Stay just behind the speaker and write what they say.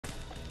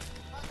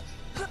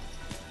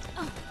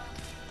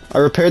I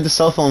repaired the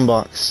cell phone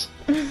box.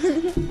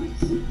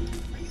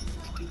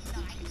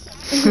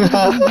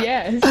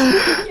 Yes.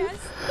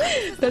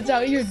 That's how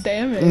you're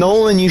damaged.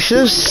 Nolan, you should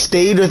have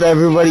stayed with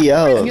everybody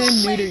else. I'm gonna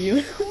neuter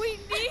you. We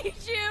need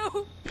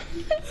you.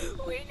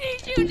 We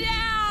need you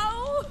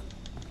now.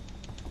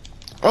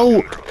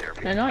 Oh,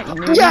 I know I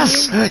neutered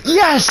yes! you.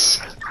 Yes!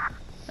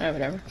 Alright,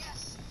 whatever.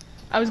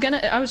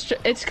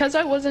 It's cause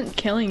I wasn't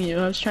killing you.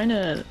 I was trying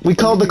to. We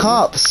called the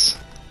cops.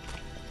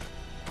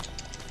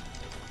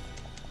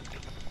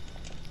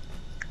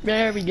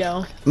 There we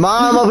go.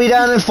 Mom, I'll be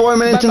down in 4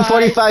 minutes and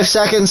Bye-bye. 45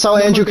 seconds so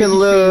No Andrew more can baby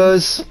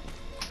lose.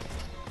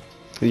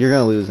 You're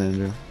gonna lose,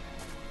 Andrew.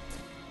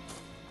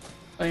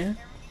 Oh yeah.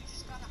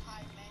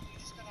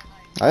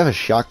 I have a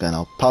shotgun.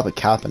 I'll pop a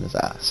cap in his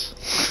ass.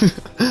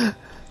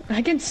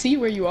 I can see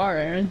where you are,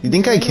 Aaron. You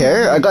think I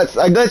care? I got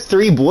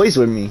 3 boys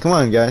with me. Come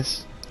on,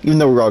 guys. Even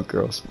though we're all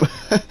girls.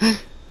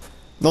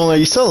 Nolan, are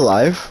you still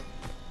alive?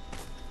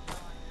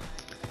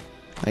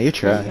 Are you You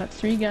try? got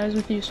 3 guys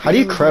with you. How do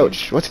you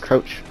crouch? What's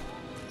crouch?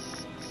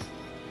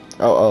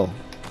 Oh.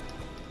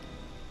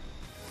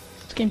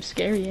 This game's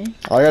scary, eh?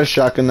 Oh, I got a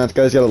shotgun. That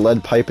guy's got a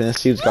lead pipe, and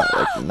this dude's got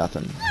like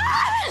nothing.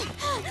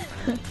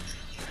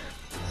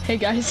 Hey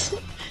guys.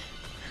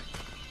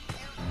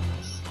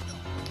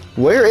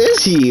 Where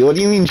is he? What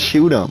do you mean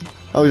shoot him?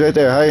 Oh, he's right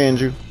there. Hi,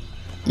 Andrew.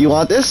 You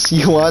want this?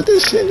 You want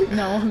this shit?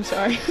 No, I'm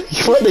sorry.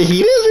 You want the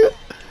heat, Andrew?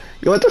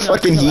 You want the No,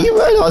 fucking chill heat, out.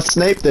 right? I'll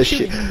snipe this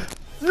Shoot shit. me.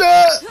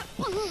 No!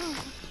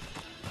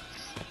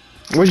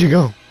 Where'd you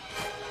go?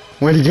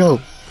 Where'd he go?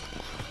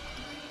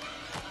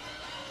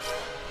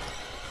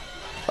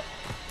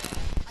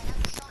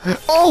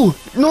 Oh!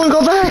 No one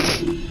go back!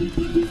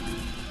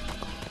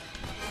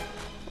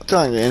 What's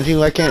wrong, Andrew?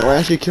 Why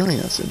aren't you killing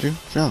us, Andrew?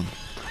 What's wrong?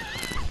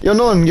 Yo,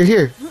 Nolan, you're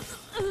here.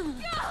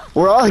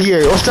 We're all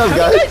here. What's up, You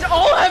guys? guys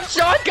all have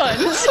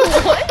shotguns.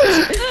 What?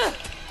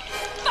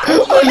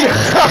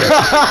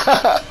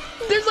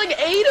 There's like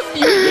 8 of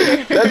you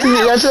here.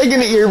 That's like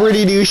an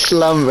earbirdy do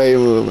slumbe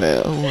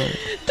movement. Oh my.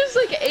 There's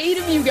like 8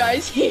 of you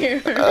guys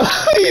here.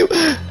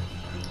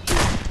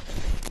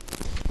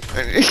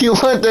 You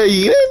want the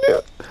heat?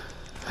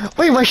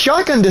 Wait, my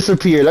shotgun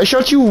disappeared. I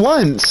shot you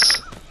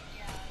once.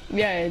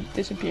 Yeah, it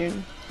disappeared.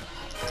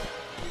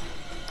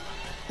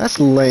 That's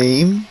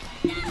lame.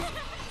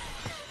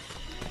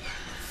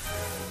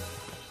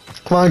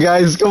 Come on,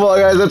 guys. Come on,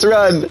 guys. Let's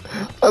run.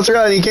 Let's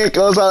run. You can't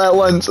kill us all at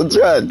once. Let's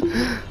run.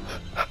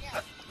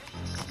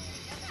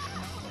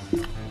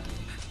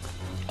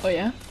 Oh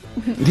yeah?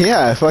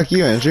 Yeah, fuck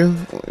you, Andrew.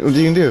 What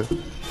you can do?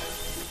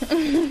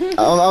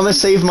 I'm gonna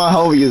save my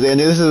homies, and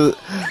this is.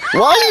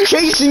 Why are you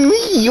chasing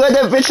me? You had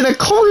that bitch in a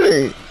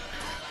corner.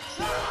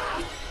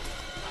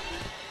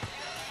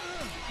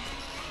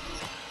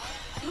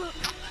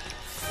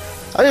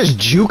 I just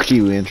juked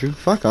you, Andrew.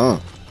 Fuck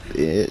off,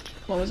 bitch.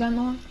 What was that,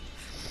 Mom?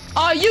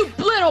 Oh, you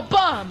little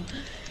bum!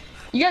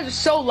 You guys are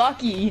so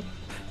lucky.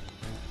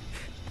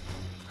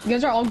 You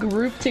guys are all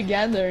grouped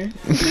together.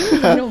 You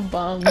little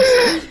bums.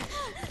 I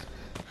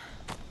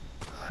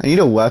need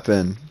a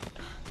weapon.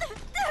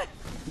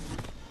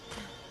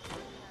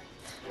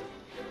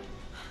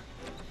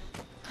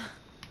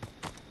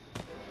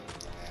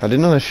 I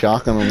didn't know the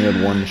shotgun only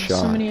had one shot.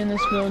 Somebody in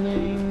this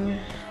building.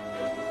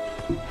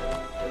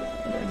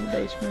 They're in the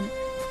basement.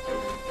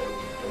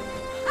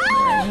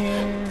 Right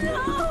here.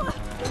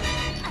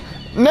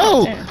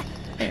 No! There.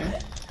 There.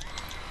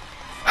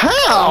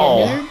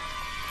 How?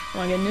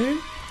 Wanna get neutered?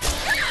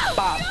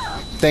 Bop.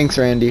 Thanks,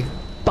 Randy.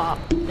 Bop.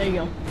 There you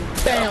go.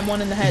 Bam,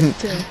 one in the head,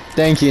 too.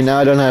 Thank you. Now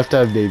I don't have to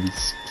have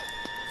babies.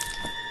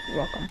 You're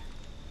welcome.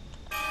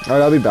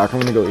 Alright, I'll be back. I'm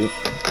gonna go eat.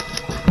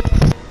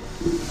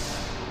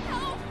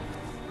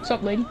 What's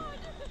up, lady?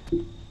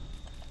 You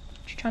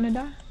trying to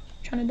die?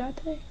 Trying to die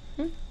today?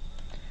 Hmm?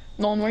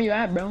 Nolan, where you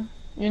at, bro?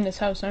 You're in this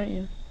house, aren't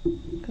you?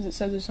 Because it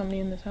says there's somebody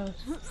in this house.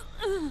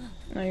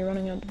 Now you're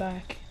running out the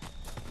back.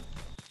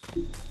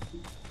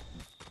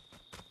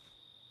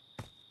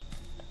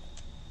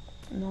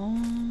 No.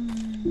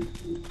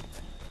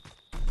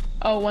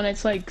 Oh, when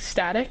it's like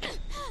static?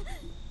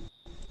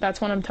 That's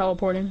when I'm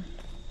teleporting.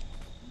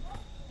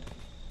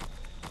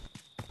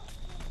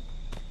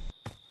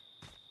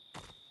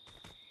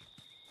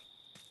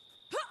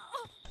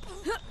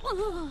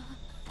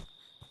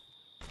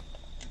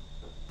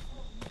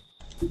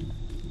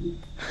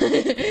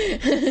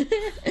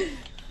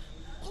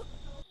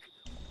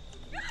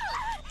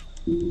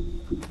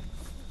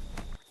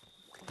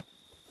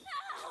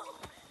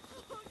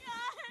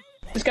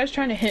 This guy's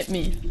trying to hit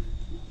me.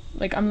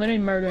 Like, I'm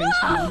literally murdering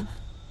someone.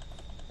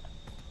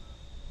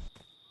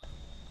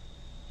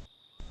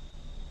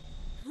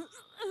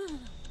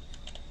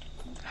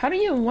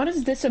 What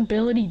does this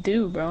ability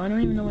do, bro? I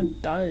don't even know what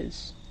it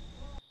does.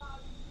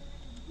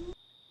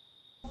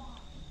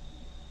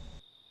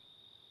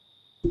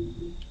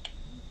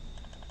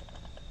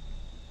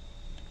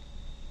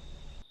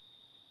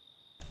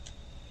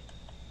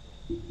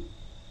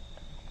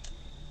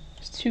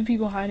 There's 2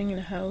 people hiding in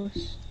a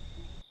house.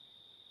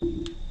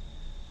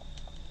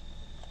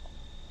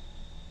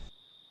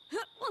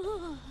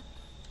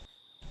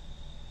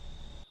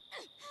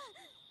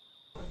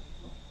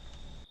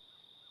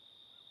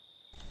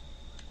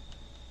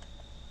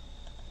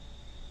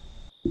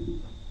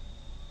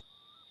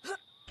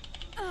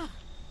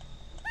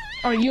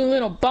 Oh, you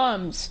little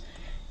bums.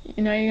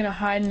 You know you're gonna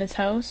hide in this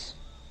house?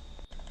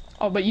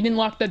 Oh, but you didn't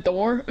lock the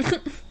door?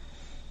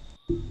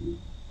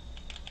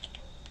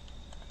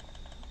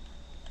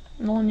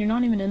 Nolan, you're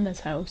not even in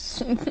this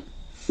house.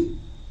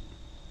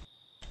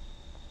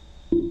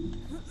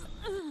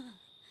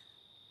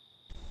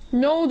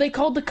 No, they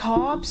called the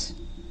cops.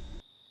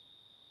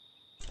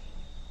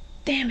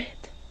 Damn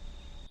it.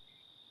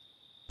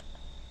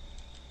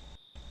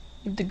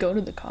 You have to go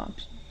to the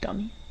cops,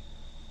 dummy.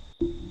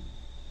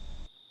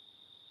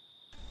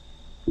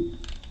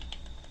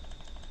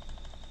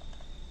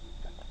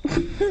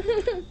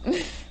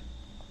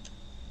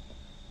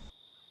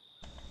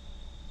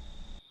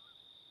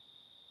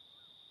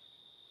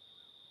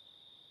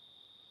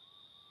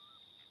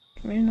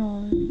 Come here,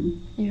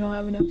 Nolan. You don't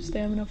have enough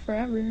stamina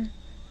forever.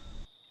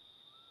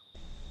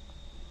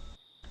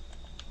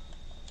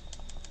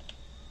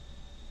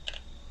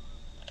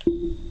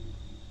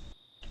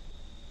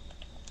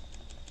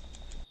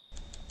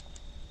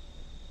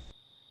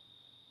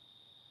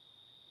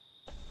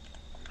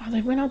 Oh,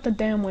 they went out the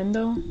damn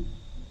window.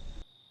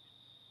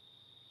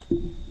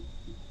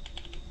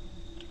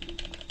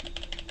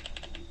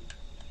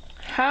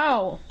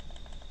 How?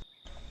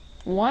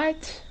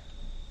 What?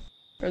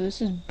 Bro,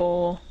 this is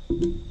bull.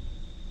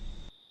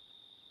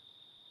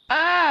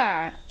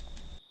 Ah!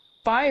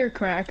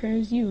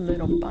 Firecrackers, you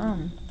little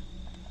bum.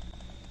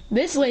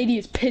 This lady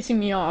is pissing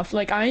me off.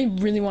 Like, I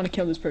really want to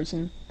kill this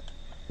person.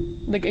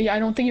 Like, I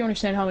don't think you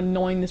understand how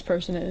annoying this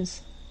person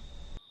is.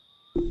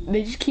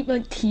 They just keep,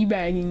 like,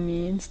 teabagging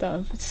me and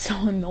stuff. It's so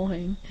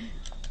annoying.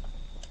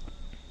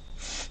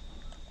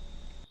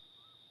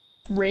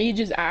 Rage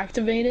is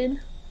activated?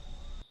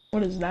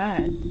 What is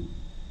that?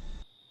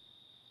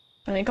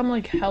 I think I'm,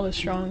 like, hella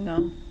strong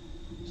now.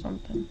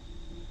 Something.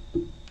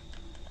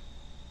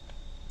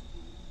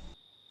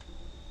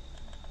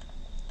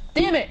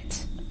 Damn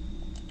it!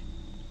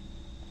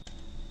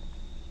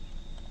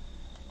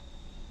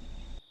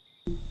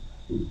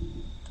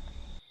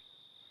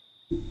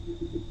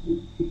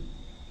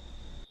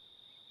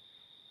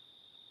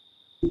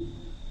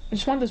 I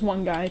just want this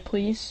one guy,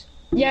 please.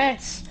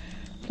 Yes!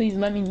 Please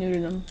let me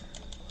neuter them.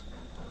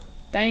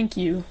 Thank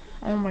you.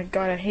 Oh my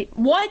god, I hate-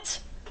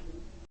 What?!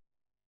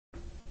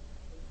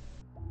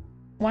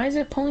 Why is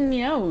it pulling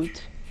me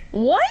out?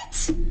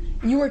 What?!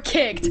 You were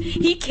kicked.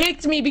 He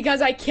kicked me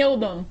because I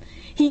killed him.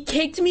 He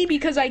kicked me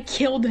because I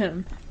killed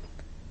him.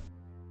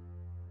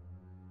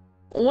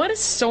 What a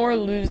sore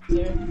loser.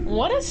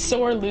 What a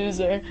sore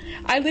loser.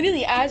 I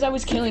literally, as I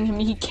was killing him,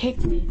 he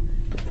kicked me.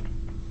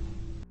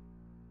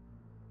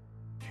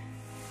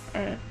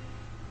 Alright.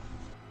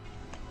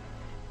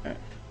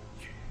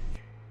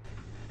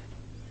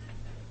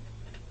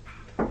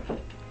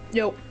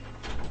 Yo.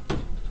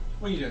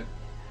 What are you doing?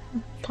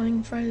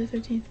 Playing Friday the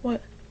 13th.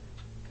 What?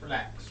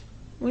 Relax.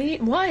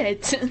 Wait,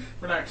 what?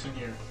 Relax in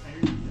here.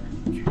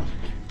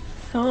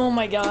 Oh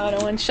my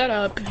god, Owen, shut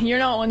up. You're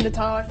not one to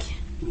talk.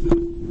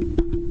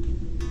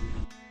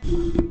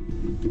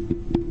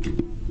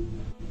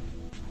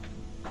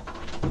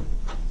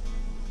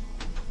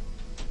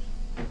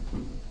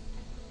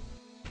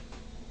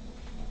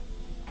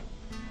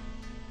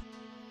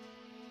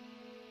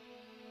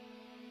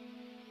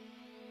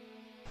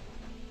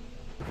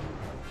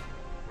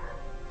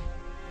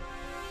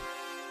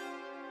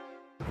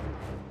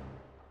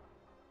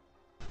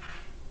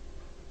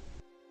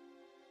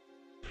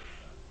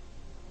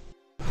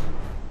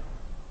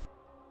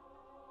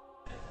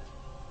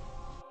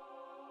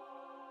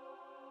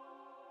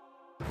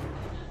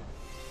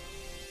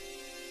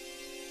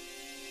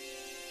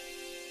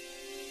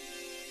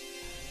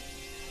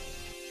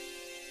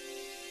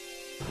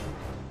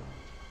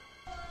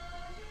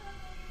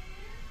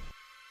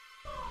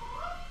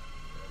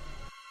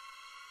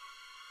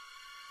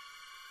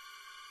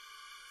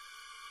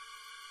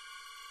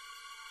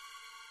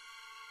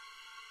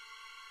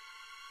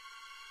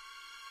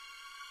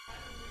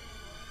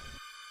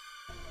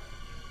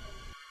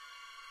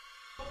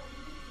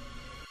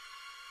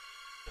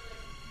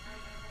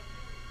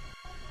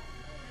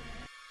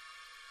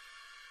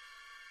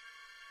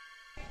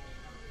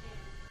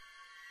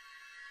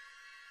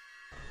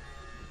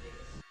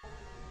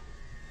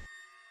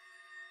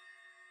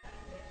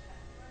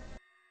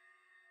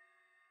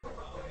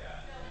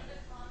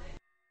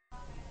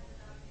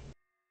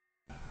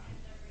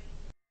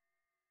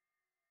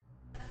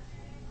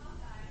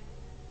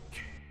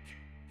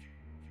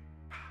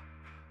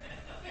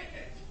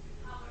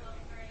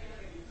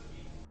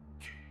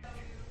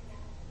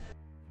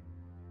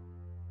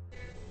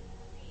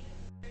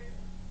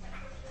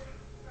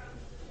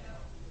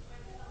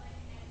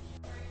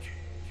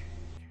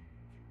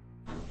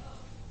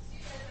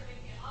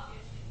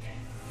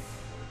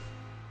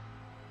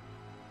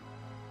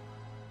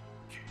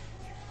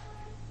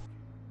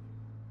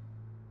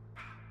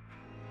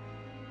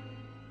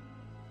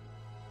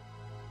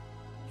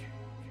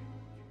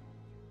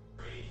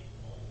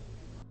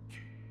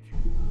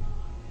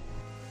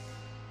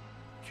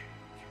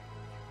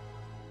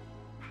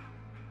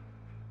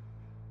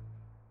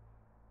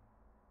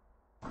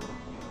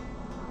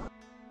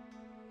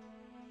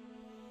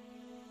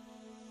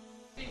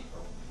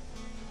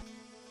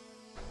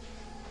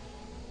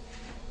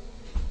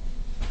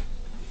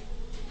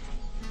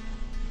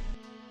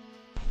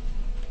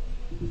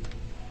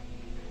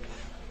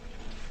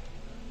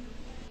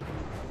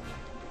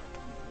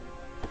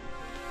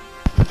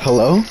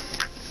 Hello?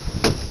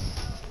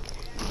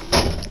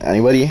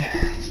 Anybody?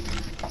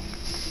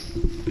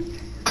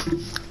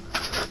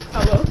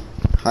 Hello?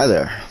 Hi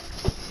there.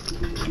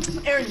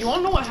 Aaron, you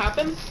wanna know what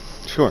happened?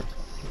 Sure.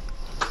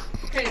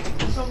 Okay,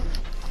 so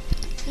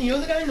you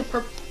know the guy in the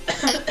purple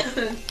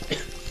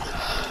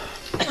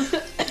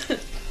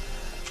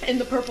in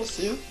the purple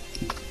suit?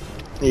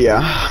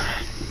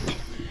 Yeah.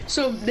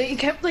 So they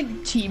kept like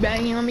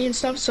teabagging on me and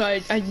stuff, so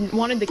I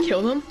wanted to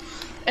kill them.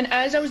 And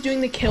as I was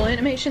doing the kill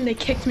animation, they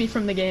kicked me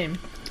from the game.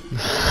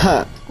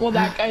 Well,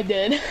 that guy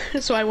did,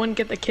 so I wouldn't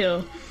get the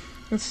kill.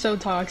 It's so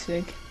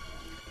toxic.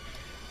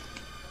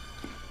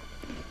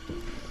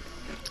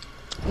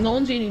 No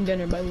one's eating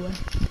dinner, by the way.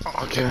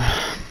 Okay.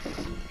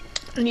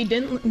 And he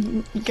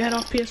didn't get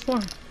off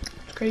PS4.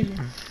 It's crazy.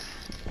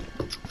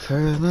 For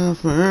the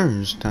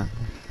first time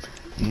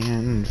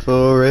and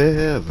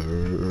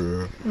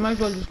forever. Might as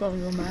well just go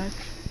and go back.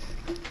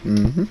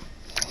 Mm-hmm.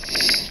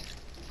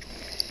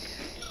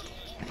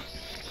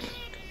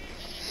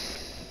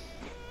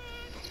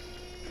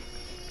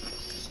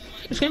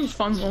 This game's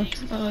fun though.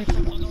 I like it.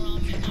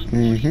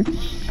 Mm-hmm.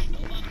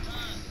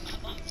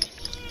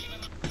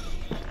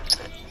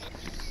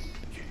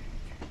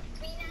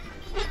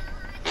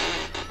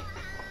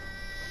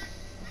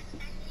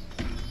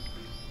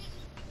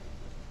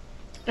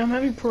 I'm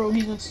having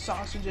pierogies and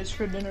sausages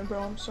for dinner, bro.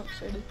 I'm so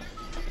excited.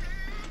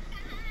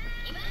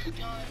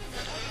 John,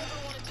 all you ever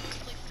wanted to do is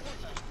play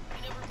Fortnite.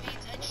 You never pay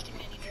attention to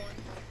me anymore.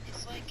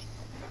 It's like,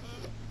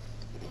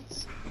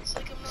 it's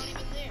like I'm not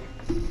even there.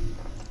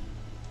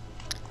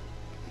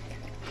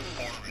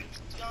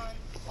 John,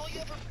 all you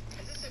ever...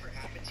 Has this ever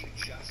happened to you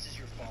just as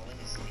you're falling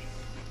asleep?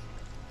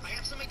 I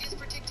have some ideas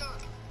for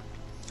TikTok.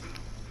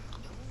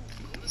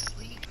 No, go to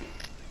sleep.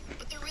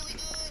 But they're really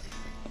good.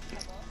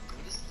 Go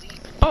to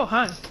sleep. Oh,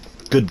 hi.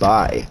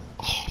 Goodbye.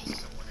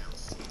 Someone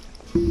else.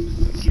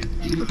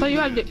 I thought you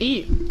had to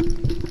eat.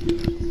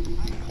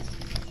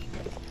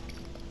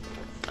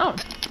 Oh,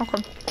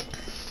 okay.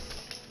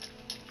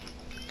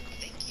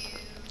 Thank you.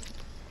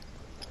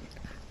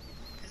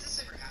 Has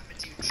this ever happened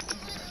to you?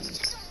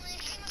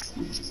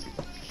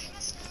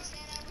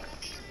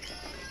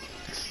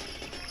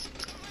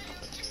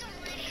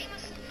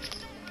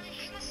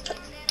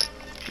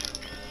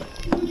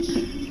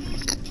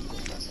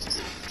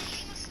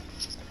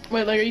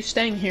 Wait, like, are you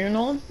staying here,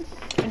 Nolan?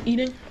 And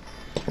eating?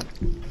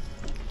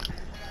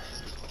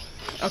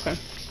 Okay.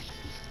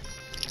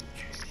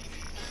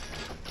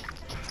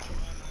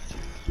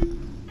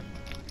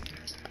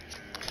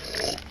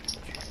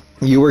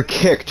 You were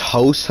kicked.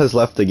 Host has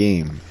left the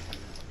game.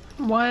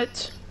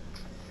 What?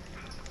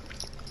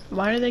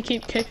 Why do they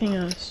keep kicking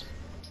us?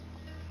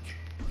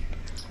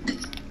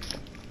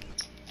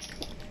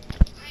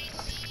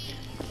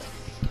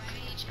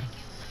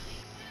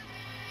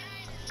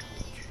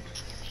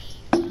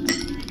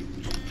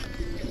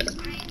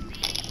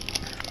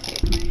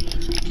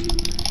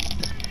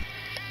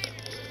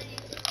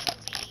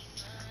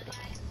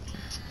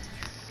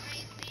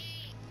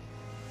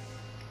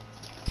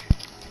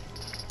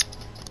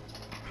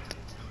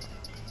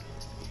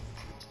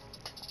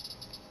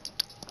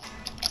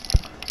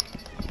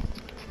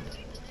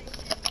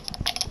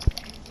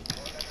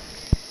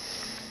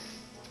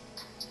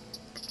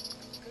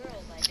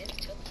 Girl, my dip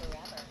took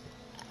forever.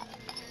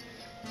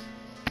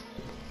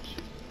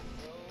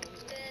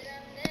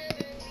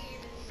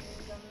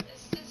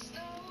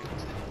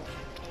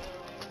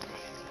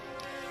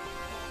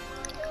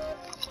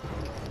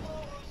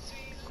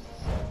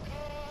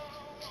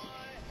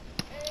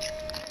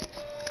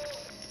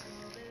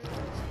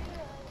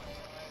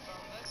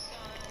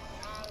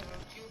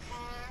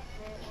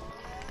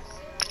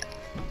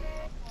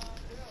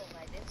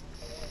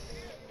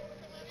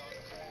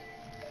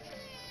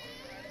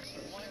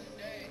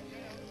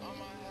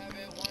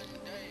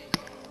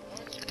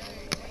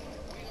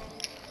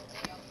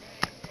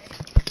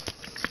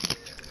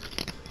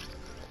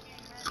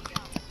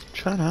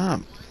 Shut up.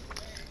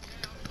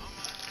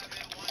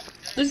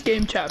 This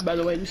game chat, by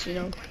the way, just so you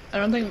know. I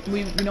don't think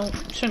we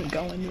shouldn't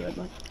go into it,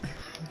 but.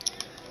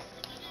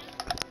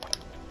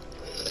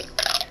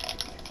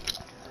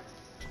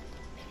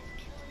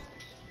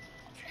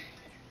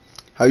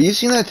 Have you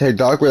seen that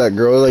TikTok where that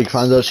girl like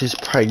finds out she's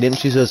pregnant?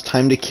 She says,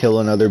 "Time to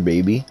kill another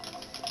baby."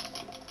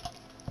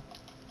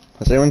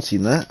 Has anyone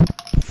seen that?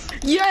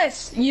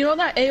 Yes! You know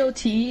that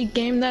AOT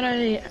game that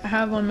I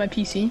have on my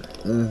PC?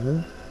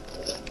 Mm-hmm.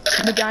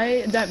 The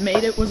guy that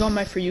made it was on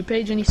my For You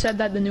page, and he said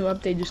that the new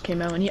update just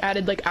came out, and he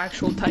added like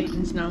actual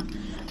titans now.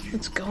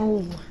 Let's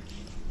go.